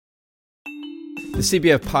The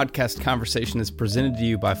CBF podcast conversation is presented to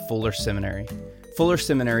you by Fuller Seminary. Fuller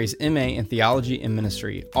Seminary's MA in Theology and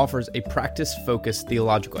Ministry offers a practice-focused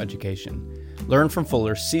theological education. Learn from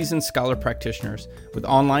Fuller's seasoned scholar practitioners with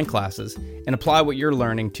online classes and apply what you're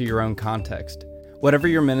learning to your own context. Whatever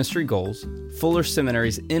your ministry goals, Fuller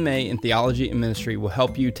Seminary's MA in Theology and Ministry will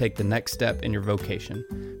help you take the next step in your vocation.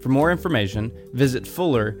 For more information, visit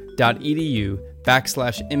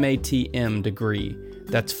fuller.edu/MATM degree.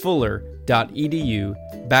 That's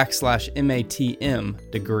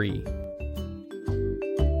fuller.edu/MATM degree.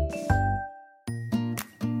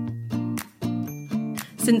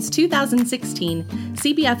 Since 2016,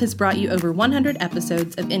 CBF has brought you over 100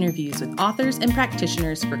 episodes of interviews with authors and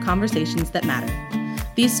practitioners for conversations that matter.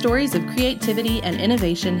 These stories of creativity and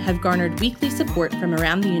innovation have garnered weekly support from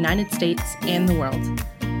around the United States and the world.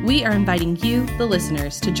 We are inviting you, the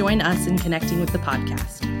listeners, to join us in connecting with the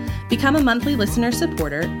podcast. Become a monthly listener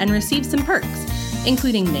supporter and receive some perks,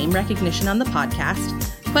 including name recognition on the podcast,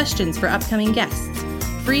 questions for upcoming guests,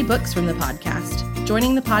 free books from the podcast,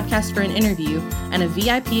 joining the podcast for an interview, and a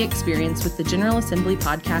VIP experience with the General Assembly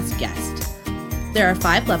podcast guest. There are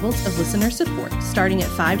 5 levels of listener support, starting at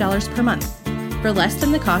 $5 per month. For less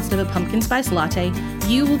than the cost of a pumpkin spice latte,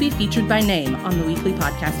 you will be featured by name on the weekly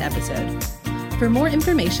podcast episode. For more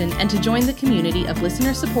information and to join the community of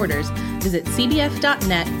listener supporters, visit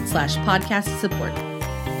cbf.net/podcast support.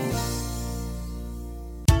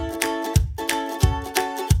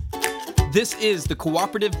 This is the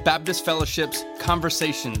Cooperative Baptist Fellowship's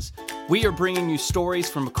Conversations. We are bringing you stories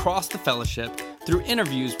from across the fellowship through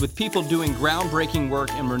interviews with people doing groundbreaking work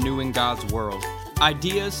in renewing God's world.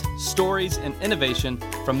 Ideas, stories, and innovation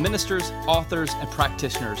from ministers, authors, and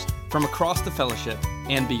practitioners from across the fellowship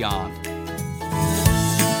and beyond.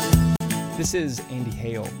 This is Andy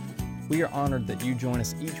Hale. We are honored that you join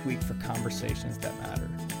us each week for conversations that matter.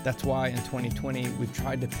 That's why in 2020, we've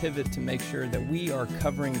tried to pivot to make sure that we are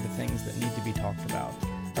covering the things that need to be talked about,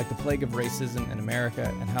 like the plague of racism in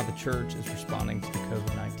America and how the church is responding to the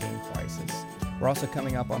COVID-19 crisis. We're also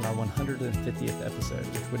coming up on our 150th episode,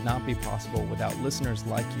 which would not be possible without listeners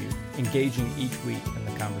like you engaging each week in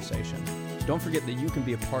the conversation. Don't forget that you can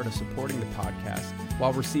be a part of supporting the podcast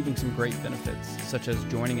while receiving some great benefits, such as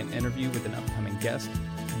joining an interview with an upcoming guest,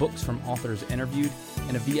 books from authors interviewed,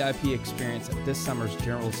 and a VIP experience at this summer's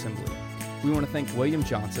General Assembly. We want to thank William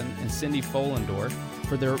Johnson and Cindy Follendorf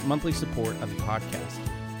for their monthly support of the podcast.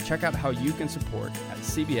 Check out how you can support at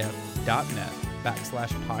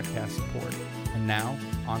cbf.net/podcast support. And now,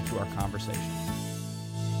 on to our conversation.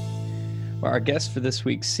 Well, our guest for this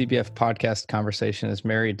week's CBF podcast conversation is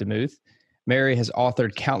Mary DeMuth. Mary has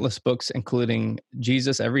authored countless books, including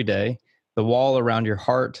Jesus Every Day, The Wall Around Your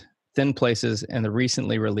Heart, Thin Places, and the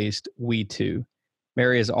recently released We Too.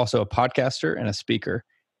 Mary is also a podcaster and a speaker.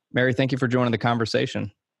 Mary, thank you for joining the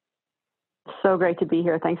conversation. So great to be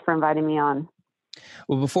here. Thanks for inviting me on.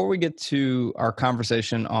 Well, before we get to our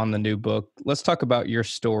conversation on the new book, let's talk about your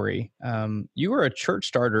story. You were a church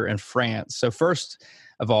starter in France. So first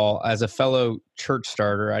of all, as a fellow church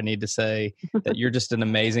starter, I need to say that you're just an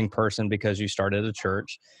amazing person because you started a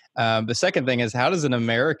church. The second thing is, how does an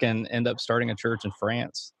American end up starting a church in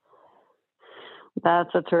France?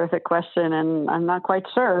 That's a terrific question, and I'm not quite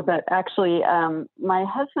sure. But actually, my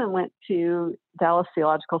husband went to Dallas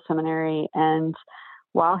Theological Seminary, and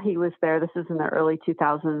while he was there, this is in the early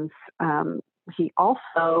 2000s, he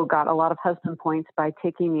also got a lot of husband points by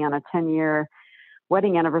taking me on a 10-year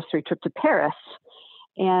wedding anniversary trip to Paris.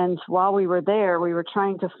 And while we were there, we were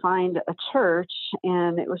trying to find a church,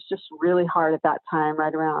 and it was just really hard at that time,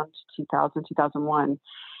 right around 2000, 2001.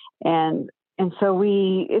 And so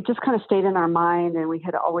it just kind of stayed in our mind, and we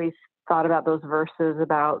had always thought about those verses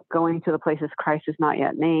about going to the places Christ is not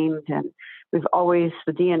yet named. And the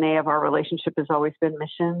DNA of our relationship has always been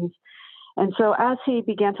missions. And so as he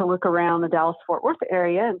began to look around the Dallas-Fort Worth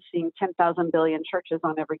area and seeing 10,000 billion churches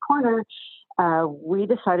on every corner, we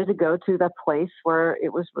decided to go to the place where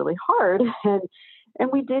it was really hard. And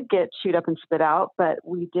we did get chewed up and spit out, but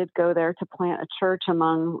we did go there to plant a church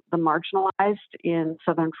among the marginalized in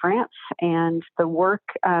southern France. And the work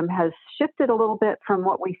has shifted a little bit from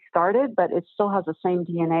what we started, but it still has the same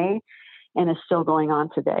DNA and is still going on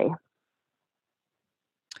today.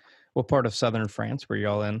 What part of southern France were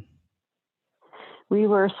y'all in? We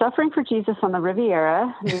were suffering for Jesus on the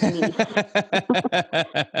Riviera near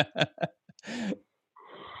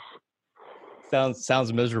Nice.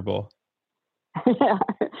 Sounds miserable. Yeah,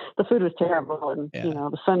 the food was terrible, and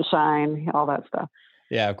the sunshine, all that stuff.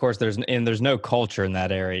 Yeah, of course. There's no culture in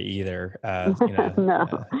that area either. No.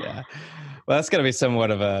 Yeah. Well, that's got to be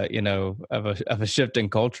somewhat of a, of a shift in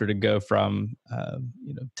culture to go from,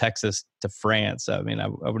 Texas to France. I mean, I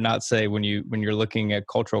would not say when you're looking at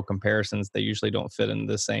cultural comparisons, they usually don't fit in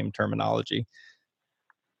the same terminology.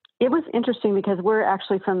 It was interesting because we're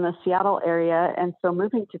actually from the Seattle area. And so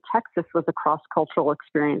moving to Texas was a cross cultural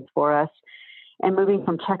experience for us. And moving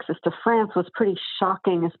from Texas to France was pretty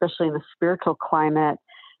shocking, especially in the spiritual climate.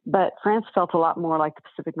 But France felt a lot more like the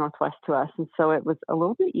Pacific Northwest to us. And so it was a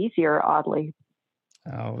little bit easier, oddly.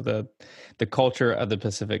 Oh, the culture of the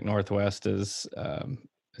Pacific Northwest is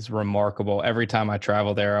remarkable. Every time I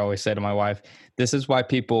travel there, I always say to my wife, "This is why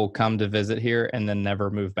people come to visit here and then never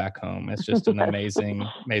move back home." It's just an Yes.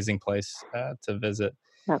 amazing place to visit.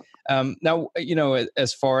 Yep. Now,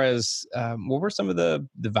 as far as what were some of the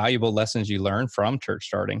valuable lessons you learned from church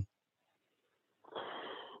starting?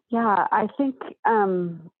 Yeah, I think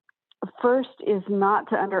first is not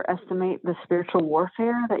to underestimate the spiritual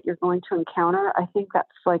warfare that you're going to encounter. I think that's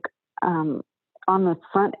like on the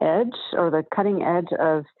front edge or the cutting edge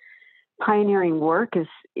of pioneering work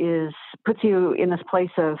is puts you in this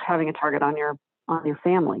place of having a target on your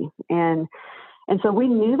family. And so we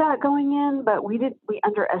knew that going in, but we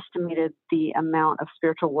underestimated the amount of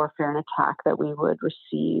spiritual warfare and attack that we would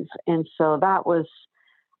receive. And so that was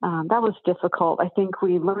difficult. I think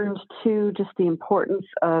we learned too just the importance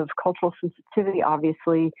of cultural sensitivity,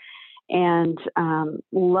 obviously, and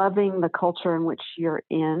loving the culture in which you're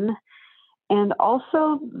in. And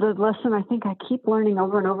also the lesson I think I keep learning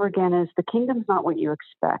over and over again is the kingdom's not what you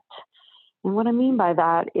expect. And what I mean by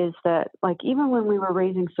that is that, like, even when we were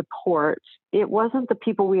raising support, it wasn't the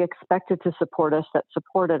people we expected to support us that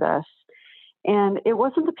supported us. And it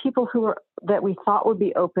wasn't the people that we thought would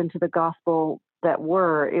be open to the gospel that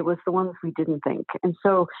were. It was the ones we didn't think. And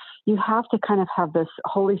so you have to kind of have this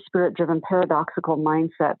Holy Spirit driven paradoxical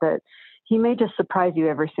mindset that he may just surprise you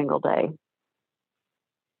every single day.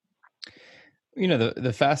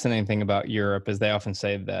 The fascinating thing about Europe is they often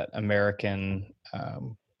say that American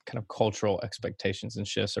kind of cultural expectations and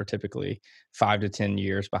shifts are typically 5 to 10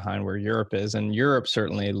 years behind where Europe is, and Europe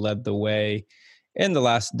certainly led the way in the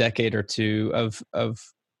last decade or two of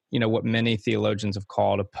what many theologians have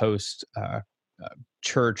called a post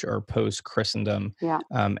church or post Christendom Yeah.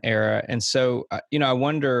 era. And so I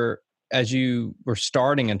wonder, as you were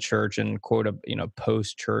starting in church and quote a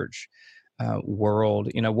post church world,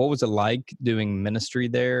 what was it like doing ministry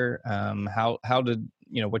there? How did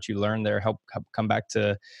what you learned there help come back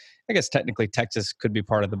to, I guess technically Texas could be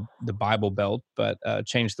part of the Bible Belt, but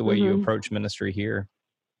change the way you Hmm. approach ministry here?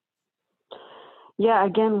 Yeah,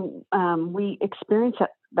 again, we experienced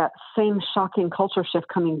that same shocking culture shift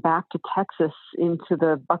coming back to Texas into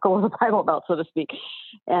the buckle of the Bible Belt, so to speak.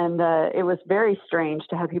 And it was very strange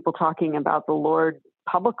to have people talking about the Lord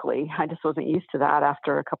publicly. I just wasn't used to that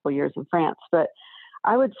after a couple of years in France. But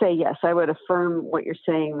I would say, yes, I would affirm what you're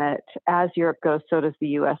saying, that as Europe goes, so does the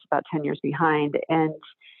U.S., about 10 years behind. And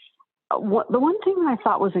the one thing that I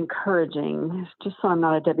thought was encouraging, just so I'm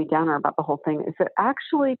not a Debbie Downer about the whole thing, is that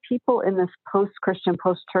actually people in this post-Christian,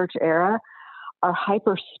 post-church era are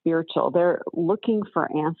hyper spiritual. They're looking for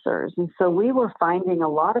answers. And so we were finding a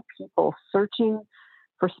lot of people searching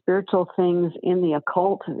for spiritual things in the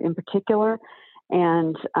occult in particular.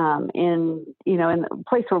 And in the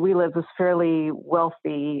place where we lived was fairly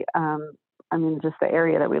wealthy. Just the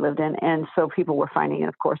area that we lived in. And so people were finding it,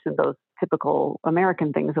 of course, in those typical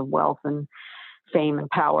American things of wealth and fame and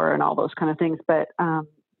power and all those kind of things. But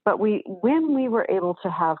when we were able to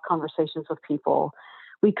have conversations with people,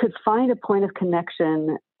 we could find a point of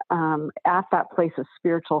connection at that place of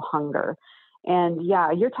spiritual hunger. And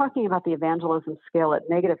yeah, you're talking about the evangelism scale at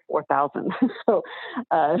negative 4,000. So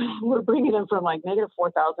we're bringing them from like negative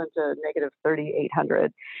 4,000 to negative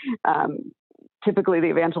 3,800. Typically, the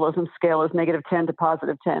evangelism scale is negative 10 to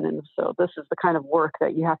positive 10. And so this is the kind of work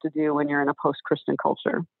that you have to do when you're in a post-Christian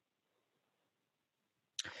culture.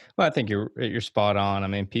 Well, I think you're spot on. I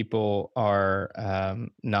mean, people are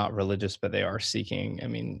not religious, but they are seeking. I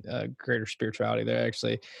mean, greater spirituality. They're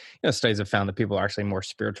actually, studies have found that people are actually more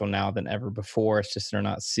spiritual now than ever before. It's just they're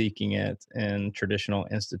not seeking it in traditional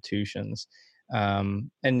institutions.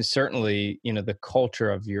 And certainly, the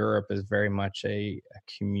culture of Europe is very much a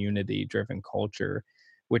community-driven culture,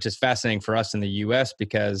 which is fascinating for us in the U.S.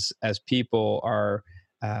 because as people are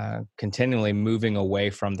continually moving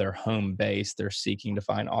away from their home base, they're seeking to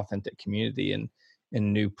find authentic community in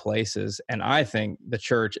new places. And I think the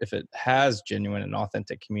church, if it has genuine and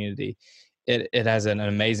authentic community, it has an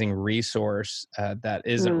amazing resource that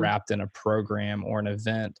isn't wrapped in a program or an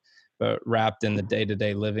event, but wrapped in the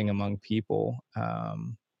day-to-day living among people.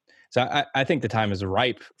 So I think the time is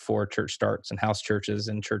ripe for church starts and house churches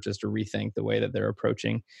and churches to rethink the way that they're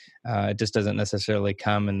approaching. It just doesn't necessarily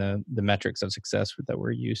come in the metrics of success that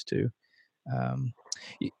we're used to.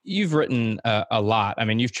 You've written a lot. I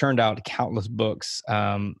mean, you've churned out countless books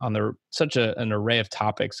on such an array of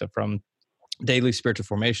topics, so from daily spiritual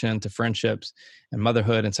formation to friendships and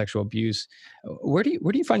motherhood and sexual abuse. Where do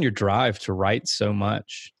you find your drive to write so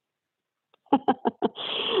much?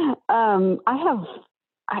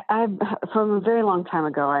 I've from a very long time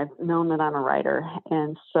ago, I've known that I'm a writer.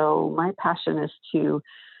 And so my passion is to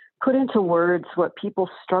put into words what people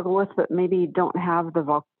struggle with, but maybe don't have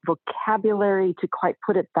the vocabulary to quite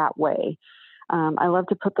put it that way. I love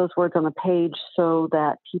to put those words on the page so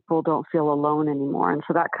that people don't feel alone anymore. And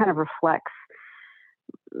so that kind of reflects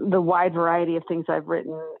the wide variety of things I've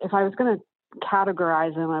written. If I was going to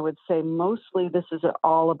categorize them, I would say mostly this is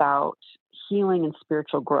all about healing and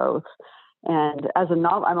spiritual growth. And as I'm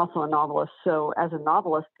also a novelist. So as a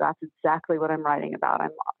novelist, that's exactly what I'm writing about. I'm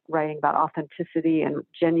writing about authenticity and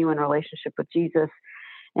genuine relationship with Jesus.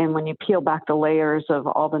 And when you peel back the layers of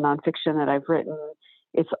all the nonfiction that I've written,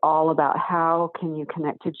 it's all about how can you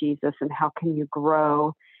connect to Jesus and how can you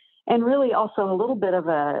grow. And really also a little bit of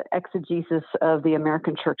a exegesis of the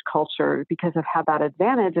American church culture, because I've had that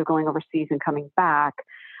advantage of going overseas and coming back.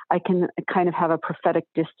 I can kind of have a prophetic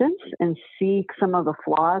distance and see some of the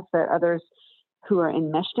flaws that others who are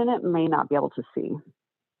enmeshed in it may not be able to see.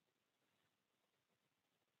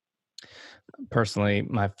 Personally,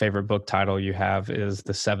 my favorite book title you have is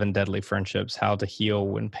The 7 Deadly Friendships, How to Heal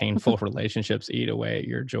When Painful Relationships Eat Away at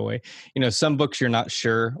Your Joy. You know, some books you're not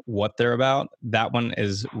sure what they're about. That one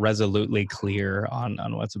is resolutely clear on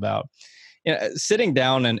what's about. You know, sitting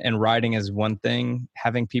down and writing is one thing.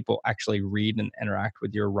 Having people actually read and interact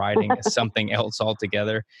with your writing is something else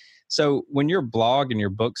altogether. So when your blog and your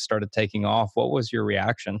book started taking off, what was your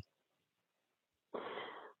reaction?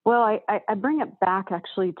 Well, I bring it back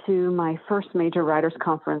actually to my first major writers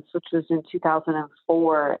conference, which was in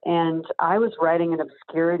 2004. And I was writing in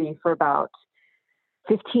obscurity for about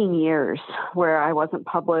 15 years where I wasn't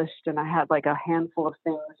published, and I had like a handful of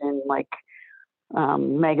things in like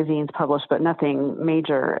magazines published, but nothing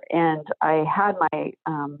major. And I had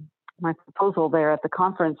my proposal there at the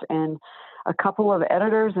conference, and a couple of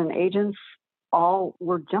editors and agents all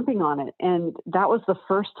were jumping on it. And that was the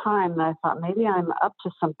first time that I thought maybe I'm up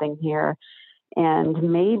to something here. And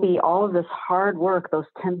maybe all of this hard work, those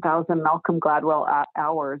 10,000 Malcolm Gladwell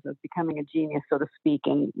hours of becoming a genius, so to speak,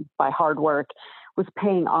 and by hard work, was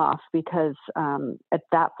paying off, because at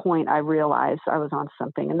that point I realized I was on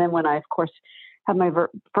something. And then when I, of course, had my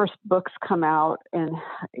first books come out and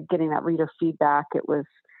getting that reader feedback, it was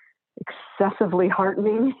excessively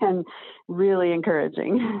heartening and really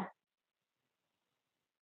encouraging.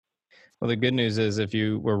 Well, the good news is if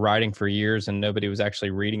you were writing for years and nobody was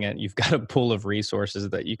actually reading it, you've got a pool of resources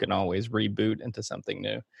that you can always reboot into something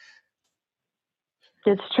new.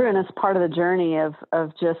 It's true. And it's part of the journey of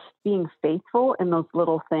just being faithful in those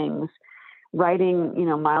little things. Writing,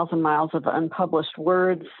 miles and miles of unpublished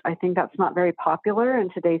words. I think that's not very popular in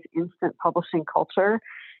today's instant publishing culture.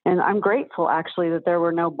 And I'm grateful actually that there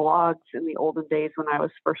were no blogs in the olden days when I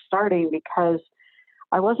was first starting, because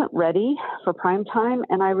I wasn't ready for prime time,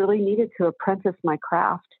 and I really needed to apprentice my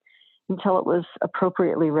craft until it was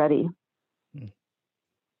appropriately ready.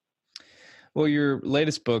 Well, your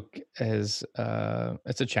latest book is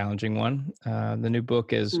it's a challenging one. The new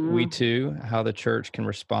book is We Too: How the Church Can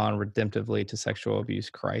Respond Redemptively to Sexual Abuse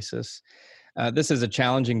Crisis. This is a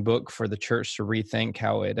challenging book for the church to rethink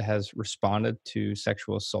how it has responded to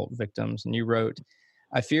sexual assault victims. And you wrote,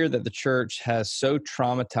 I fear that the church has so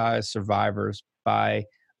traumatized survivors by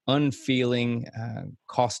unfeeling,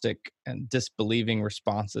 caustic, and disbelieving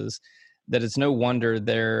responses that it's no wonder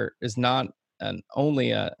there is not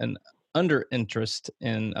only an uninterest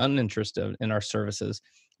in our services,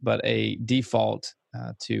 but a default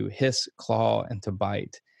to hiss, claw, and to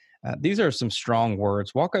bite. These are some strong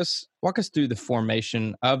words. Walk us through the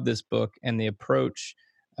formation of this book and the approach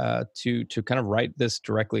to kind of write this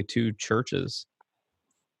directly to churches.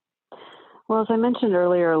 Well, as I mentioned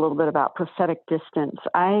earlier, a little bit about prophetic distance.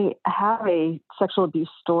 I have a sexual abuse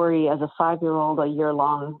story as a 5-year-old, a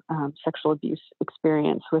year-long sexual abuse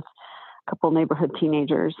experience with a couple neighborhood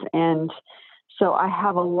teenagers. And so I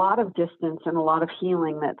have a lot of distance and a lot of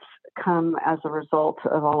healing that's come as a result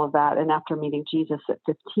of all of that. And after meeting Jesus at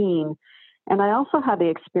 15, and I also had the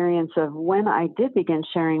experience of when I did begin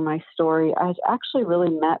sharing my story, I actually really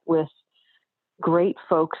met with great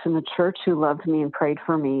folks in the church who loved me and prayed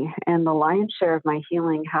for me. And the lion's share of my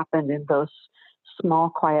healing happened in those small,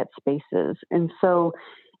 quiet spaces. And so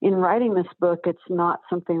in writing this book, it's not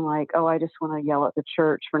something like, oh, I just want to yell at the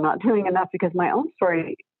church for not doing enough, because my own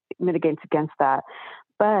story mitigates against that.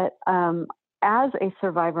 But as a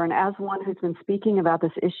survivor and as one who's been speaking about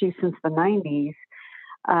this issue since the 90s,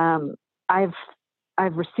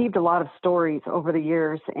 I've received a lot of stories over the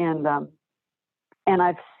years, and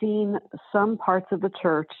I've seen some parts of the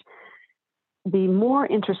church be more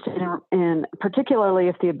interested in, particularly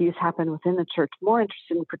if the abuse happened within the church, more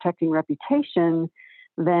interested in protecting reputation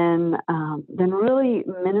than really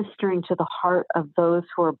ministering to the heart of those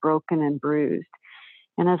who are broken and bruised.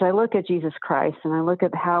 And as I look at Jesus Christ and I look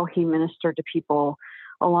at how he ministered to people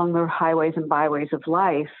along the highways and byways of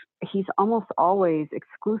life, he's almost always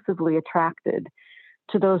exclusively attracted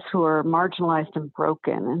to those who are marginalized and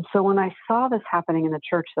broken. And so when I saw this happening in the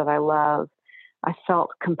church that I love, I felt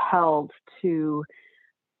compelled to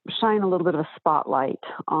shine a little bit of a spotlight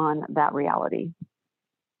on that reality.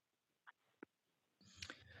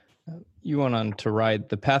 You went on to write,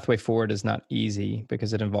 the pathway forward is not easy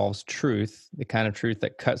because it involves truth, the kind of truth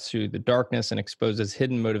that cuts through the darkness and exposes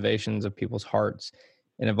hidden motivations of people's hearts.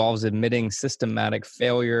 It involves admitting systematic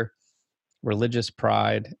failure, religious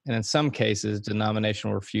pride, and in some cases,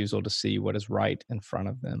 denominational refusal to see what is right in front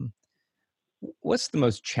of them. What's the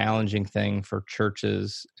most challenging thing for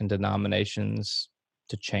churches and denominations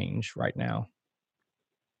to change right now?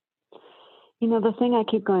 You know, the thing I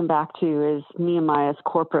keep going back to is Nehemiah's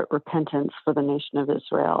corporate repentance for the nation of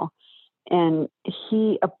Israel. And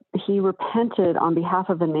he repented on behalf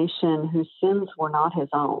of a nation whose sins were not his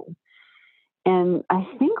own. And I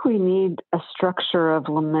think we need a structure of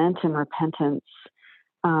lament and repentance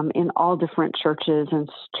in all different churches and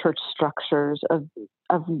church structures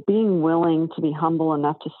of being willing to be humble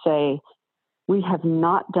enough to say, we have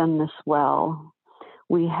not done this well.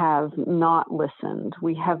 We have not listened.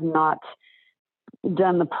 We have not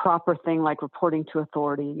done the proper thing like reporting to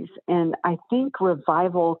authorities. And I think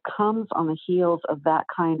revival comes on the heels of that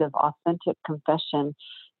kind of authentic confession,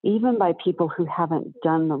 even by people who haven't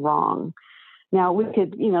done the wrong. Now, we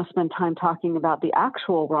could, spend time talking about the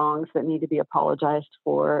actual wrongs that need to be apologized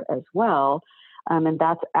for as well. And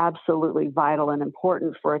that's absolutely vital and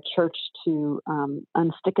important for a church to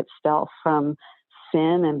unstick itself from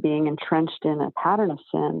sin and being entrenched in a pattern of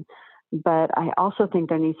sin. But I also think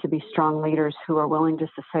there needs to be strong leaders who are willing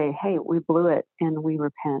just to say, hey, we blew it and we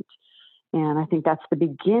repent. And I think that's the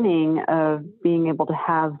beginning of being able to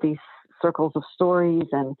have these circles of stories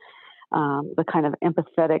and the kind of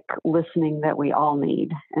empathetic listening that we all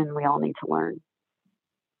need and we all need to learn.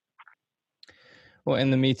 Well,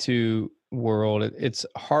 in the Me Too world, it's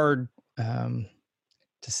hard to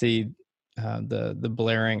see the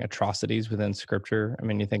blaring atrocities within Scripture. I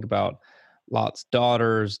mean, you think about Lot's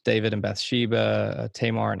daughters, David and Bathsheba,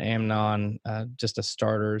 Tamar and Amnon, just as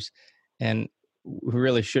starters. And we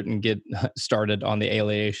really shouldn't get started on the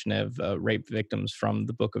alienation of rape victims from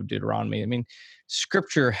the book of Deuteronomy. I mean,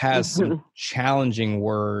 Scripture has some challenging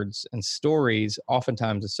words and stories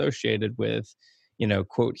oftentimes associated with,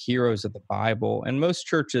 quote, heroes of the Bible. And most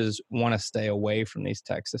churches want to stay away from these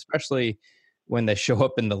texts, especially when they show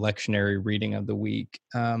up in the lectionary reading of the week.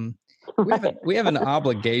 We have an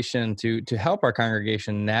obligation to help our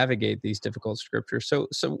congregation navigate these difficult scriptures.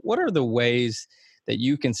 So what are the ways that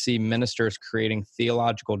you can see ministers creating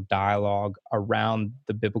theological dialogue around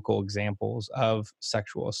the biblical examples of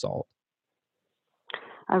sexual assault?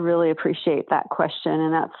 I really appreciate that question.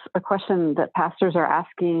 And that's a question that pastors are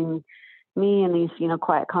asking me in these,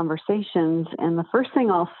 quiet conversations. And the first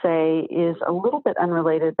thing I'll say is a little bit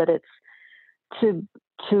unrelated, but it's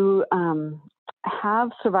to have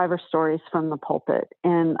survivor stories from the pulpit.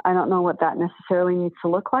 And I don't know what that necessarily needs to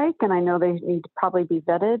look like. And I know they need to probably be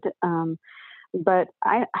vetted. But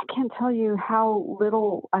I can't tell you how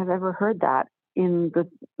little I've ever heard that in the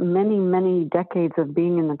many, many decades of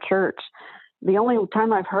being in the church. The only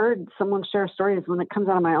time I've heard someone share a story is when it comes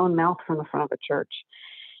out of my own mouth from the front of a church.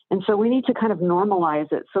 And so we need to kind of normalize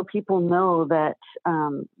it so people know that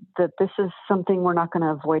that this is something we're not going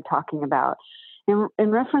to avoid talking about. In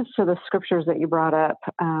reference to the scriptures that you brought up,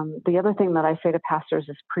 the other thing that I say to pastors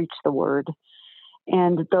is preach the word.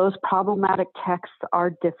 And those problematic texts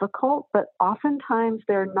are difficult, but oftentimes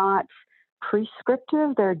they're not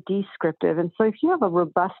prescriptive, they're descriptive. And so if you have a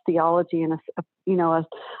robust theology and a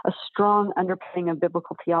strong underpinning of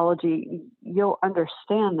biblical theology, you'll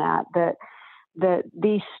understand that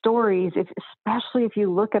these stories, especially if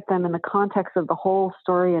you look at them in the context of the whole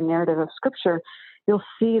story and narrative of Scripture, you'll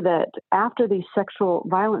see that after these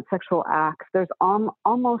violent sexual acts, there's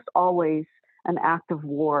almost always an act of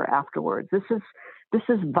war afterwards. This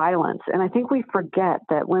is violence. And I think we forget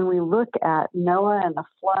that when we look at Noah and the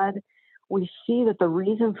flood, we see that the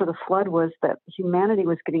reason for the flood was that humanity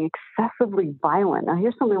was getting excessively violent. Now,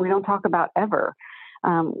 here's something we don't talk about ever.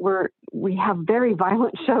 We have very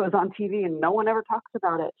violent shows on TV and no one ever talks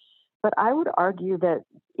about it. But I would argue that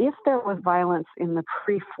if there was violence in the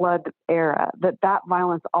pre-flood era, that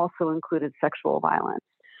violence also included sexual violence.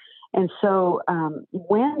 And so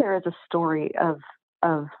when there is a story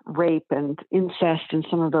of rape and incest and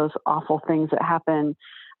some of those awful things that happen,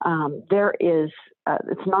 there is,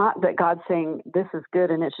 it's not that God's saying this is good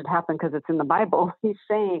and it should happen because it's in the Bible. He's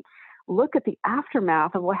saying, look at the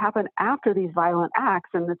aftermath of what happened after these violent acts,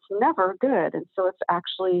 and it's never good. And so it's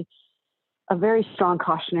actually a very strong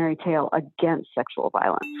cautionary tale against sexual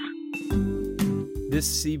violence.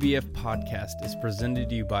 This CBF podcast is presented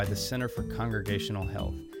to you by the Center for Congregational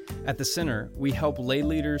Health. At the Center, we help lay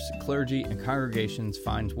leaders, clergy, and congregations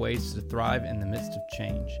find ways to thrive in the midst of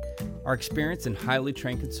change. Our experienced and highly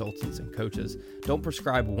trained consultants and coaches don't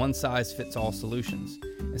prescribe one-size-fits-all solutions.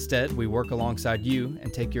 Instead, we work alongside you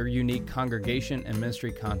and take your unique congregation and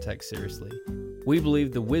ministry context seriously. We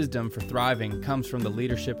believe the wisdom for thriving comes from the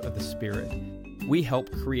leadership of the Spirit. We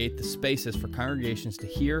help create the spaces for congregations to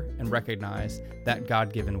hear and recognize that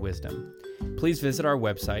God-given wisdom. Please visit our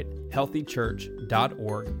website,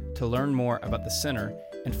 healthychurch.org, to learn more about the Center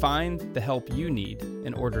and find the help you need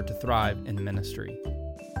in order to thrive in ministry.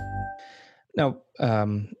 Now,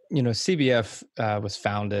 CBF was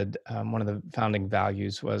founded, one of the founding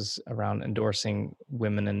values was around endorsing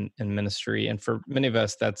women in ministry. And for many of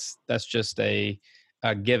us, that's just a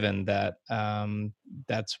given that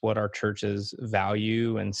that's what our churches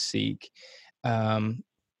value and seek.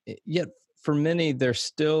 Yet for many, there's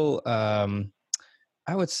still, I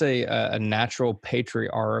would say, a natural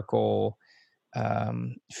patriarchal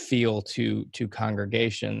feel to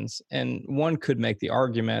congregations. And one could make the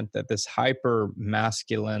argument that this hyper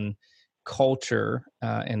masculine culture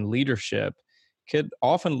and leadership could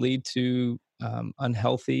often lead to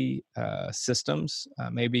unhealthy systems,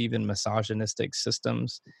 maybe even misogynistic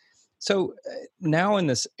systems. So now in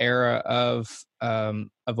this era of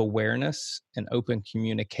awareness and open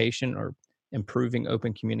communication, or improving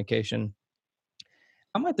open communication,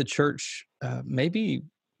 how might the church maybe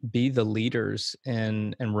be the leaders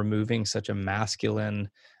in removing such a masculine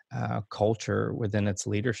culture within its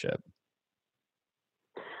leadership?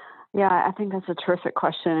 Yeah, I think that's a terrific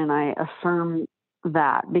question, and I affirm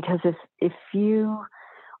that, because if you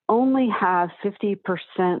only have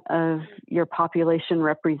 50% of your population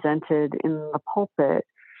represented in the pulpit,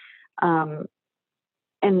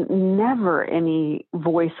 and never any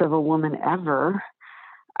voice of a woman ever,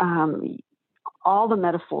 all the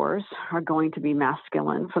metaphors are going to be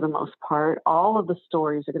masculine for the most part. All of the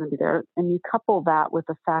stories are going to be there. And you couple that with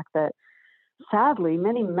the fact that, sadly,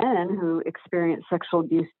 many men who experience sexual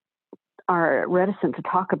abuse are reticent to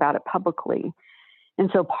talk about it publicly. And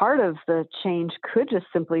so part of the change could just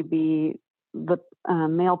simply be the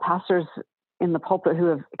male pastors in the pulpit who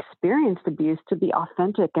have experienced abuse to be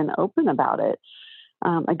authentic and open about it.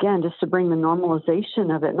 Again, just to bring the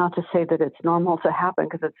normalization of it, not to say that it's normal to happen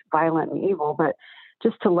because it's violent and evil, but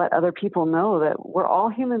just to let other people know that we're all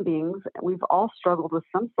human beings. We've all struggled with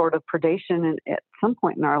some sort of predation at some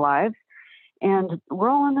point in our lives, and we're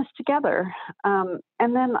all in this together. And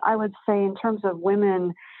then I would say, in terms of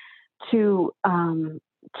women, to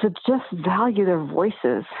just value their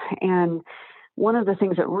voices. And one of the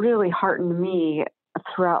things that really heartened me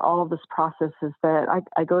throughout all of this process is that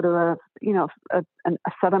I go to a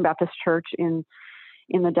Southern Baptist church in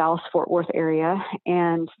the Dallas-Fort Worth area,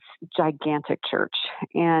 and gigantic church.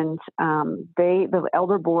 And the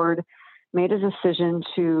elder board made a decision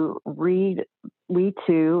to read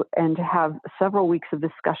to and to have several weeks of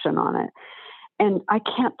discussion on it. And I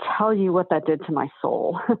can't tell you what that did to my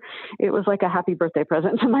soul. It was like a happy birthday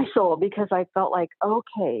present to my soul, because I felt like,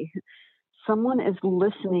 okay, someone is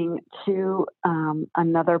listening to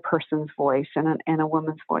another person's voice and a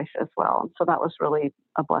woman's voice as well. And so that was really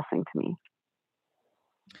a blessing to me.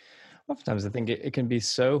 Oftentimes I think it can be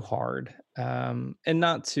so hard, and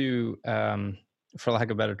not to, for lack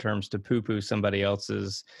of better terms, to poo-poo somebody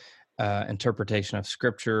else's interpretation of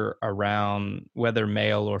scripture around whether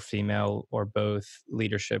male or female or both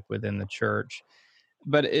leadership within the church.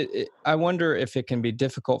 But I wonder if it can be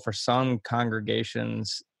difficult for some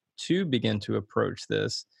congregations to begin to approach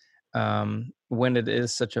this when it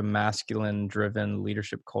is such a masculine-driven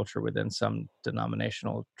leadership culture within some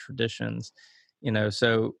denominational traditions.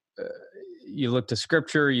 So you look to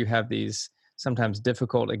scripture, you have these sometimes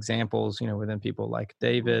difficult examples, within people like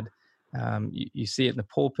David. You see it in the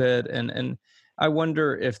pulpit, and I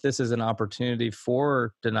wonder if this is an opportunity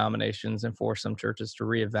for denominations and for some churches to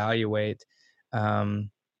reevaluate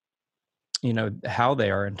how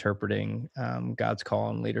they are interpreting God's call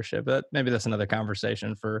on leadership. But maybe that's another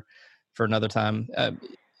conversation for another time.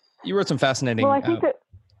 You wrote some fascinating. Well, I think that.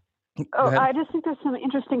 Go ahead. I just think there's some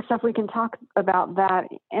interesting stuff we can talk about that.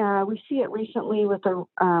 We see it recently with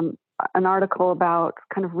an article about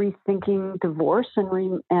kind of rethinking divorce and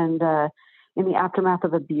in the aftermath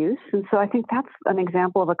of abuse. And so I think that's an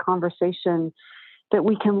example of a conversation that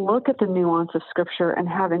we can look at the nuance of Scripture and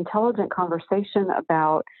have intelligent conversation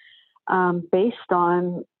about, based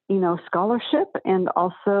on scholarship and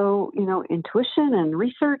also intuition and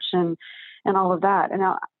research and all of that. And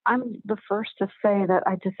now I'm the first to say that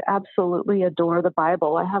I just absolutely adore the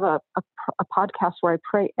Bible. I have a podcast where I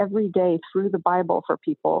pray every day through the Bible for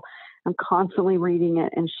people. I'm constantly reading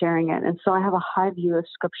it and sharing it. And so I have a high view of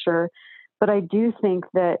Scripture. But I do think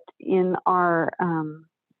that in our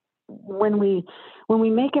when we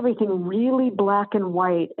make everything really black and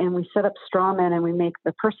white and we set up straw men and we make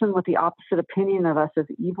the person with the opposite opinion of us as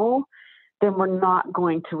evil, then we're not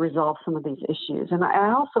going to resolve some of these issues. And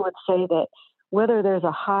I also would say that whether there's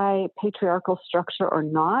a high patriarchal structure or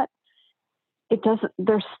not,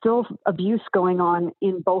 there's still abuse going on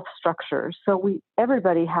in both structures. So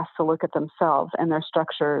everybody has to look at themselves and their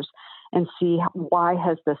structures and see why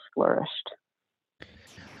has this flourished.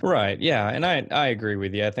 Right. Yeah. And I agree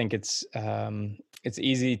with you. I think it's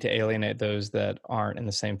easy to alienate those that aren't in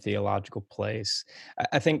the same theological place.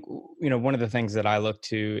 I think, one of the things that I look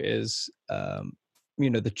to is,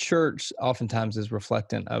 the church oftentimes is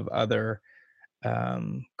reflectant of other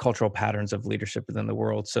cultural patterns of leadership within the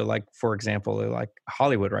world. So like, for example, like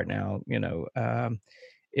Hollywood right now,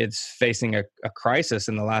 it's facing a crisis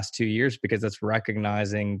in the last 2 years because it's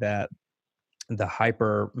recognizing that the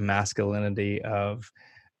hyper masculinity of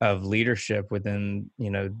leadership within,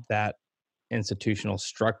 that institutional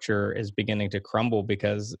structure is beginning to crumble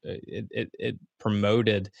because it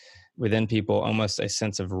promoted within people almost a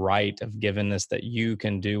sense of right, of givenness, that you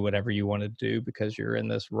can do whatever you want to do because you're in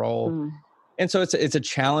this role. Mm. And so it's a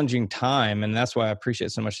challenging time, and that's why I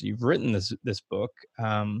appreciate so much that you've written this book.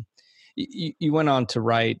 You went on to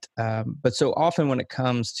write, but so often when it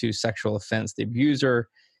comes to sexual offense, the abuser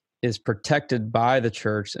is protected by the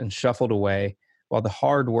church and shuffled away, while the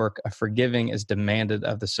hard work of forgiving is demanded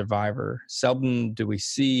of the survivor. Seldom do we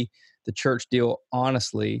see the church deal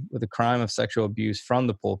honestly with the crime of sexual abuse from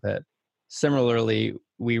the pulpit. Similarly,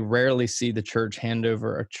 we rarely see the church hand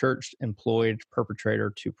over a church-employed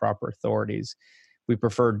perpetrator to proper authorities. We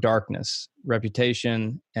prefer darkness,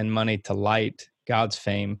 reputation, and money to light, God's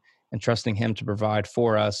fame, and trusting Him to provide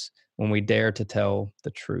for us when we dare to tell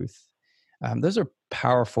the truth. Those are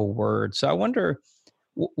powerful words. So I wonder,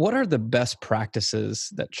 what are the best practices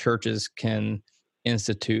that churches can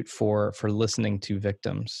institute for listening to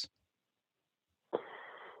victims?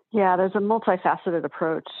 Yeah, there's a multifaceted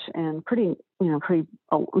approach and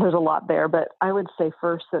there's a lot there, but I would say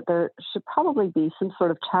first that there should probably be some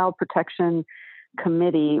sort of child protection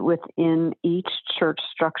committee within each church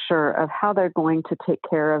structure of how they're going to take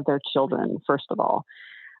care of their children, first of all.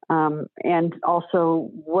 And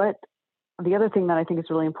also the other thing that I think is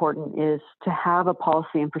really important is to have a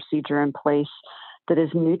policy and procedure in place that is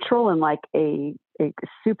neutral and like a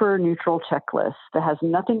super neutral checklist that has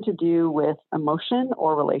nothing to do with emotion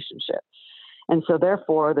or relationship. And so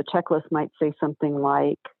therefore, the checklist might say something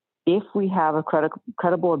like, if we have a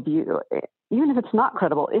credible abuse, even if it's not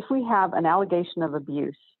credible, if we have an allegation of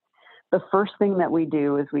abuse, the first thing that we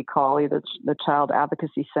do is we call either the Child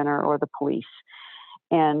Advocacy Center or the police.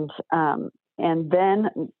 And then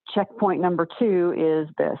checkpoint number 2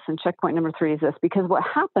 is this, and checkpoint number 3 is this, because what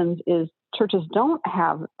happens is churches don't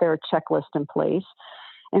have their checklist in place.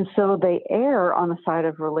 And so they err on the side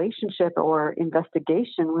of relationship or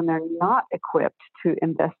investigation when they're not equipped to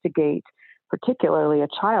investigate, particularly a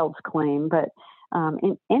child's claim, but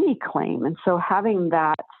in any claim. And so having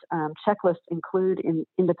that checklist include in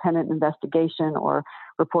independent investigation or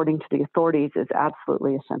reporting to the authorities is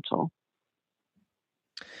absolutely essential.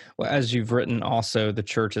 Well, as you've written also, the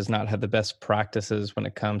church has not had the best practices when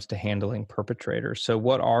it comes to handling perpetrators. So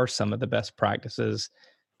what are some of the best practices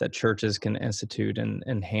that churches can institute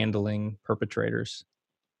in handling perpetrators?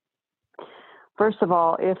 First of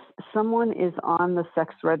all, if someone is on the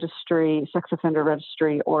sex offender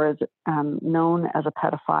registry, or is known as a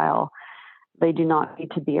pedophile, they do not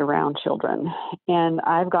need to be around children. And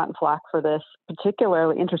I've gotten flack for this,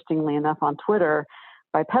 particularly, interestingly enough, on Twitter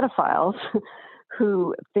by pedophiles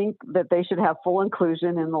who think that they should have full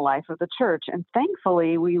inclusion in the life of the church. And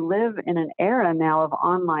thankfully, we live in an era now of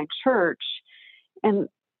online church, and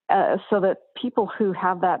so that people who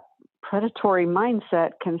have that predatory mindset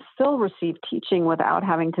can still receive teaching without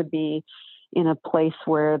having to be in a place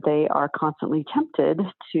where they are constantly tempted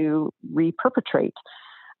to re-perpetrate.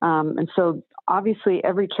 And so obviously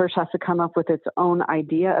every church has to come up with its own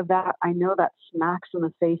idea of that. I know that smacks in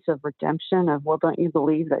the face of redemption of, well, don't you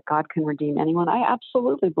believe that God can redeem anyone? I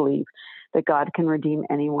absolutely believe that God can redeem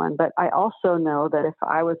anyone. But I also know that if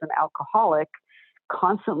I was an alcoholic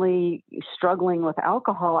constantly struggling with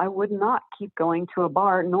alcohol, I would not keep going to a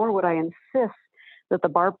bar, nor would I insist that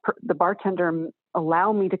the bartender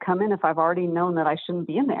allow me to come in if I've already known that I shouldn't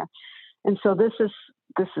be in there. And so this is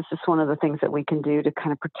just one of the things that we can do to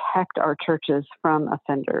kind of protect our churches from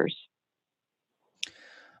offenders.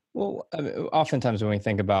 Well, oftentimes when we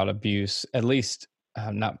think about abuse, at least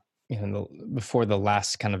not before the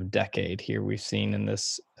last kind of decade here we've seen in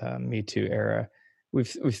this Me Too era, we've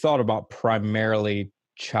thought about primarily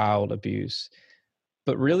child abuse,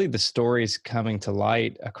 but really the stories coming to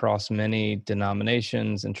light across many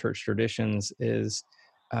denominations and church traditions is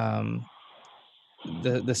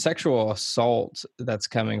the sexual assault that's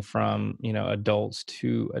coming from adults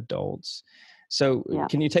to adults. So Yeah.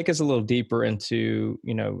 can you take us a little deeper into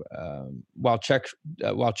while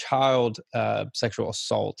child sexual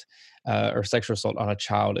assault or sexual assault on a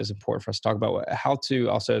child is important for us to talk about, how to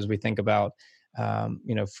also, as we think about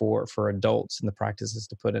for adults and the practices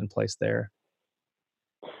to put in place there?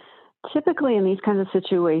 Typically in these kinds of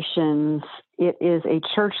situations, it is a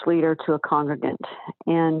church leader to a congregant.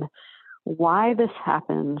 And why this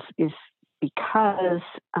happens is because,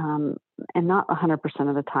 and not 100%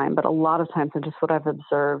 of the time, but a lot of times, and just what I've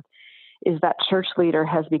observed, is that church leader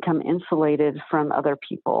has become insulated from other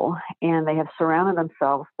people, and they have surrounded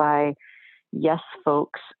themselves by yes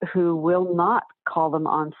folks who will not call them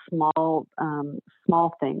on small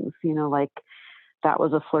things, like that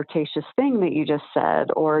was a flirtatious thing that you just said,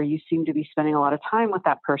 or you seem to be spending a lot of time with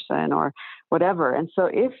that person or whatever. And so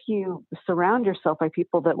if you surround yourself by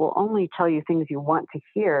people that will only tell you things you want to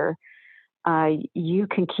hear, you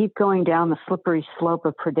can keep going down the slippery slope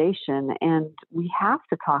of predation. And we have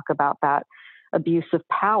to talk about that abuse of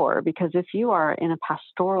power, because if you are in a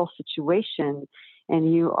pastoral situation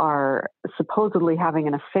and you are supposedly having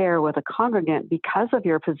an affair with a congregant because of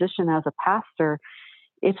your position as a pastor,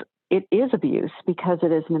 it is abuse because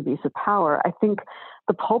it is an abuse of power. I think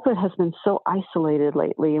the pulpit has been so isolated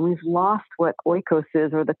lately, and we've lost what oikos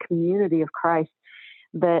is, or the community of Christ,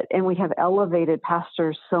 and we have elevated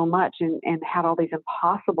pastors so much and had all these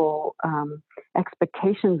impossible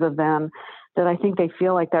expectations of them that I think they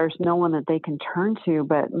feel like there's no one that they can turn to.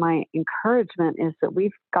 But my encouragement is that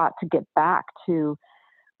we've got to get back to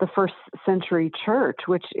the first century church,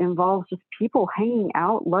 which involves just people hanging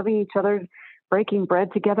out, loving each other, breaking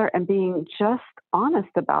bread together, and being just honest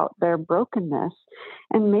about their brokenness.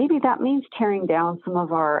 And maybe that means tearing down some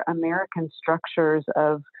of our American structures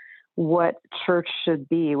of what church should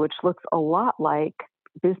be, which looks a lot like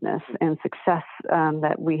business and success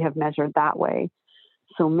that we have measured that way.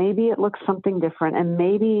 So maybe it looks something different, and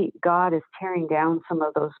maybe God is tearing down some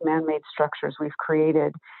of those man-made structures we've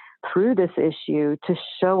created through this issue to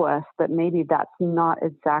show us that maybe that's not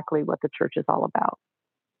exactly what the church is all about.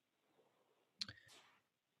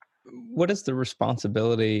 What is the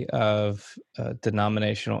responsibility of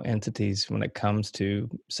denominational entities when it comes to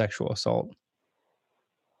sexual assault?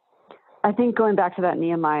 I think going back to that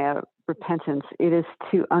Nehemiah repentance, it is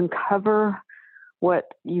to uncover what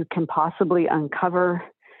you can possibly uncover,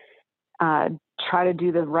 try to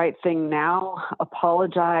do the right thing now,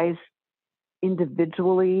 apologize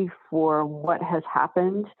individually for what has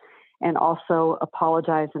happened, and also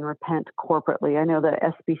apologize and repent corporately. I know that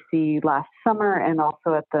SBC last summer and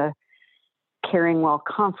also at the Caring Well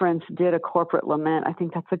conference did a corporate lament. I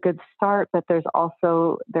think that's a good start, but there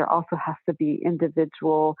also has to be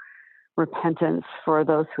individual repentance for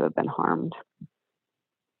those who have been harmed.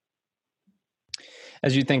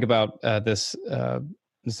 As you think about this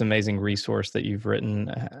amazing resource that you've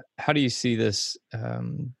written, how do you see this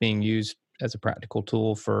being used as a practical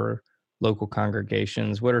tool for local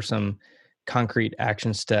congregations? What are some concrete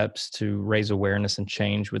action steps to raise awareness and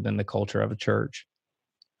change within the culture of a church?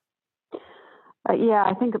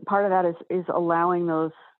 I think part of that is allowing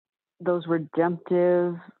those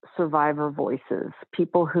redemptive survivor voices,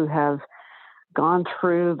 people who have gone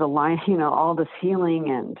through the line, all this healing,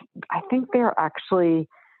 and I think they're actually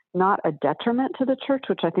not a detriment to the church,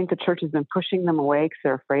 which I think the church has been pushing them away because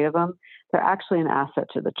they're afraid of them. They're actually an asset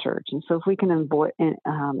to the church. And so if we can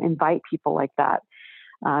invite people like that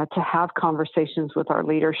to have conversations with our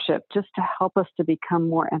leadership, just to help us to become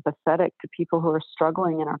more empathetic to people who are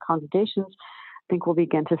struggling in our congregations, I think we'll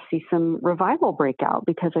begin to see some revival break out,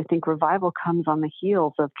 because I think revival comes on the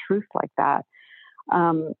heels of truth like that.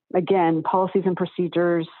 Again, policies and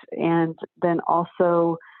procedures, and then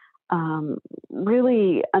also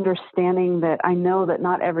really understanding that I know that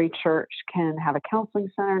not every church can have a counseling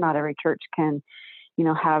center. Not every church can,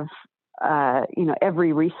 have,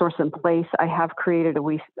 every resource in place. I have created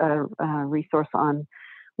a resource on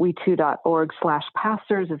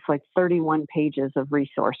we2.org/pastors. It's like 31 pages of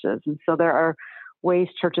resources. And so there are ways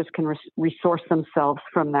churches can resource themselves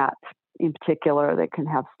from that in particular. They can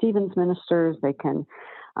have Stevens ministers. They can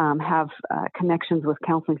have connections with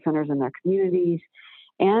counseling centers in their communities.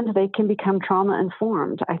 And they can become trauma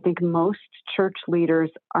informed. I think most church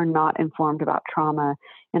leaders are not informed about trauma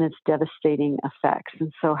and its devastating effects.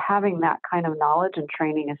 And so having that kind of knowledge and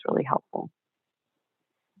training is really helpful.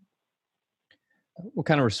 What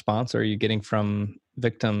kind of response are you getting from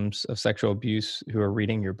victims of sexual abuse who are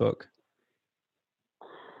reading your book?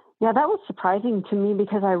 Yeah, that was surprising to me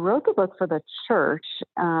because I wrote the book for the church,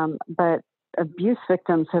 but abuse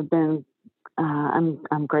victims have been,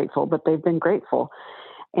 I'm grateful, but they've been grateful.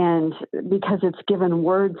 And because it's given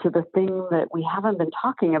word to the thing that we haven't been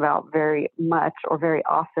talking about very much or very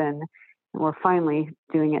often, and we're finally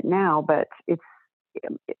doing it now, but it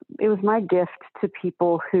was my gift to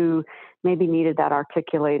people who maybe needed that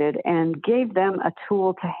articulated and gave them a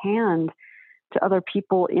tool to hand to other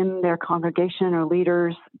people in their congregation or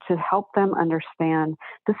leaders to help them understand,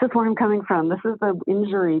 this is where I'm coming from. This is the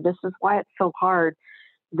injury. This is why it's so hard.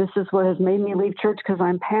 This is what has made me leave church because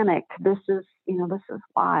I'm panicked. This is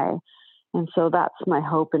why. And so that's my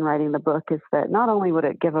hope in writing the book, is that not only would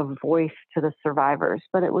it give a voice to the survivors,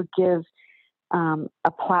 but it would give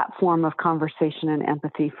a platform of conversation and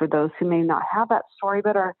empathy for those who may not have that story,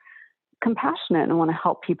 but are compassionate and want to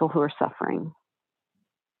help people who are suffering.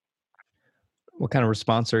 What kind of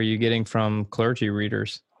response are you getting from clergy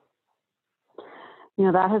readers?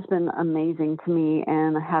 That has been amazing to me.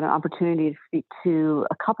 And I had an opportunity to speak to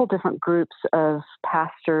a couple different groups of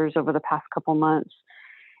pastors over the past couple months.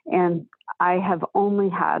 And I have only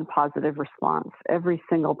had positive response. Every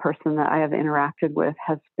single person that I have interacted with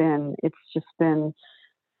it's just been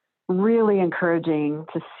really encouraging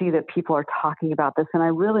to see that people are talking about this. And I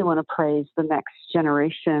really want to praise the next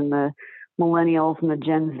generation, the millennials and the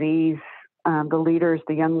Gen Zs, the leaders,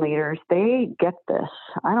 the young leaders. They get this.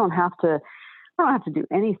 I don't have to do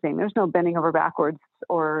anything. There's no bending over backwards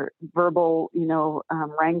or verbal,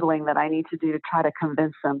 wrangling that I need to do to try to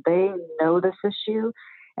convince them. They know this issue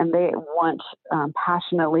and they want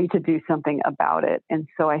passionately to do something about it. And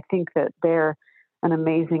so I think that they're an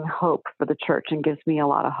amazing hope for the church and gives me a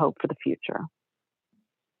lot of hope for the future.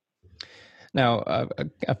 Now,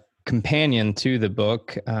 a companion to the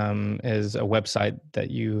book is a website that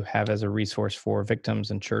you have as a resource for victims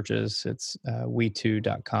and churches. It's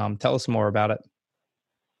we2.com. Tell us more about it.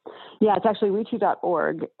 Yeah, it's actually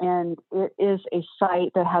we2.org, and it is a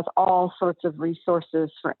site that has all sorts of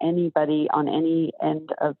resources for anybody on any end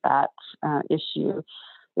of that issue.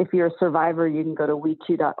 If you're a survivor, you can go to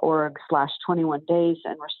we2.org/21 days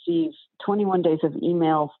and receive 21 days of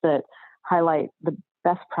emails that highlight the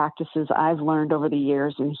best practices I've learned over the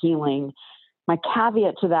years in healing. My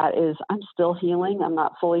caveat to that is I'm still healing. I'm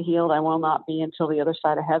not fully healed. I will not be until the other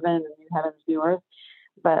side of heaven, and new heavens, new earth.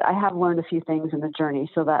 But I have learned a few things in the journey.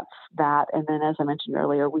 So that's that. And then, as I mentioned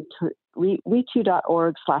earlier,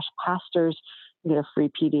 we2.org/pastors, you get a free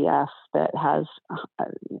PDF that has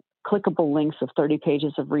clickable links of 30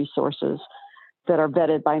 pages of resources that are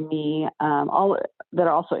vetted by me, all that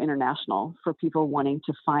are also international for people wanting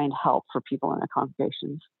to find help for people in their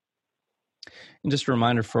congregations. And just a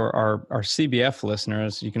reminder for our CBF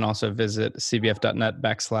listeners, you can also visit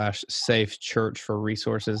cbf.net/safe church for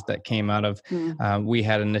resources that came out of, we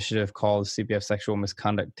had an initiative called CBF Sexual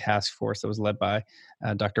Misconduct Task Force that was led by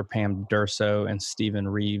Dr. Pam Durso and Stephen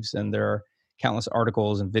Reeves. And there are countless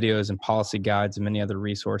articles and videos and policy guides and many other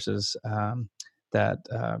resources that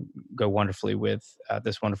go wonderfully with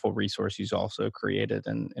this wonderful resource you've also created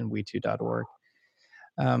in we2.org.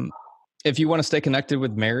 If you want to stay connected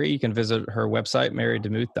with Mary, you can visit her website,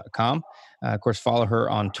 marydemuth.com. Of course, follow her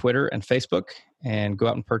on Twitter and Facebook, and go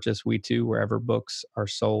out and purchase We2 wherever books are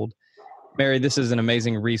sold. Mary, this is an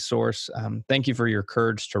amazing resource. Thank you for your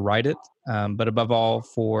courage to write it, but above all,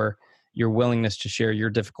 for your willingness to share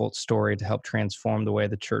your difficult story to help transform the way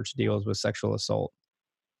the church deals with sexual assault.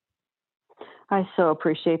 I so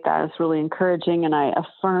appreciate that. It's really encouraging, and I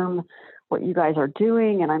affirm what you guys are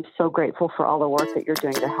doing, and I'm so grateful for all the work that you're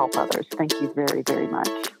doing to help others. Thank you very, very much.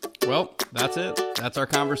 Well, that's it. That's our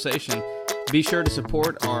conversation. Be sure to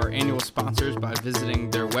support our annual sponsors by visiting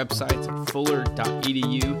their websites at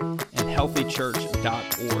fuller.edu and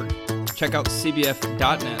healthychurch.org. Check out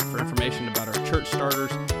cbf.net for information about our church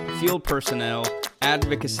starters, field personnel,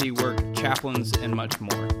 advocacy work, chaplains, and much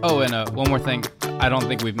more. Oh, and one more thing. I don't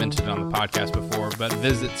think we've mentioned it on the podcast before, but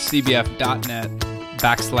visit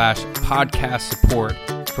cbf.net/podcast support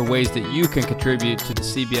for ways that you can contribute to the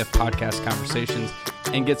CBF podcast conversations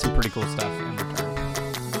and get some pretty cool stuff.